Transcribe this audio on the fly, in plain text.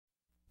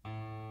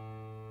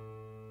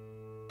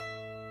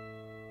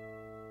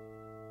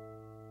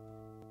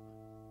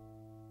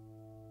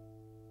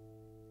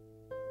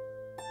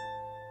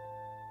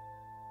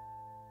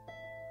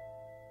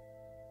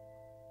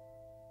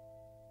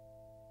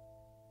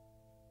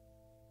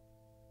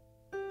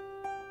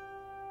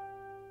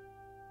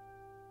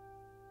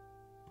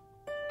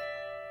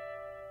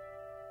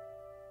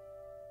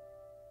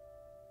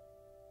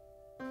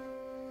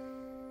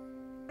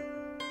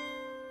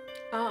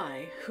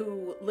I,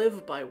 who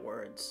live by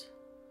words,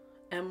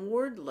 am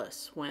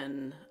wordless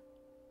when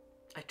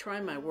I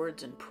try my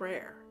words in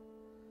prayer.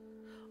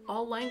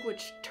 All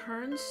language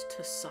turns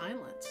to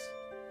silence.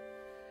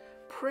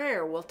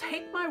 Prayer will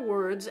take my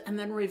words and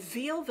then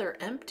reveal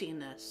their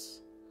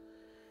emptiness.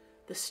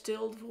 The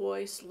stilled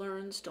voice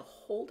learns to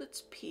hold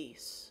its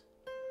peace,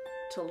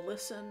 to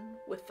listen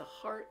with the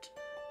heart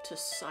to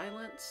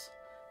silence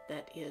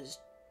that is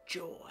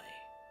joy,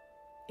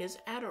 is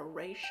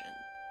adoration.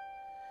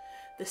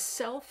 The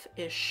self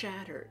is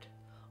shattered,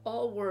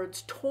 all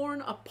words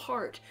torn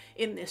apart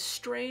in this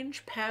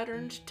strange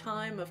patterned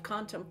time of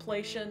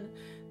contemplation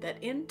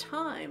that in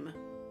time,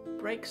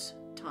 breaks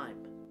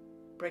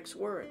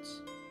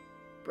words,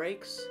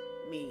 breaks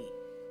me.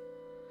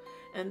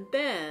 And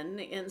then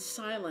in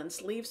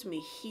silence leaves me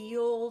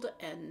healed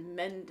and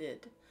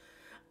mended.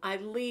 I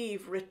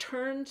leave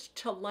returned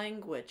to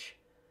language,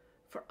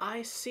 for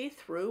I see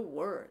through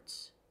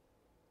words.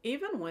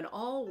 Even when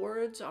all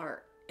words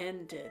are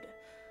ended,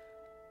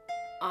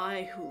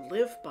 I who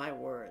live by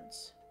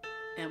words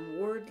am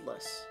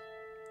wordless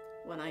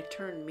when I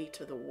turn me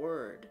to the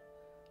Word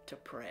to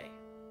pray.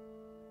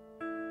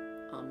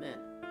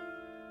 Amen.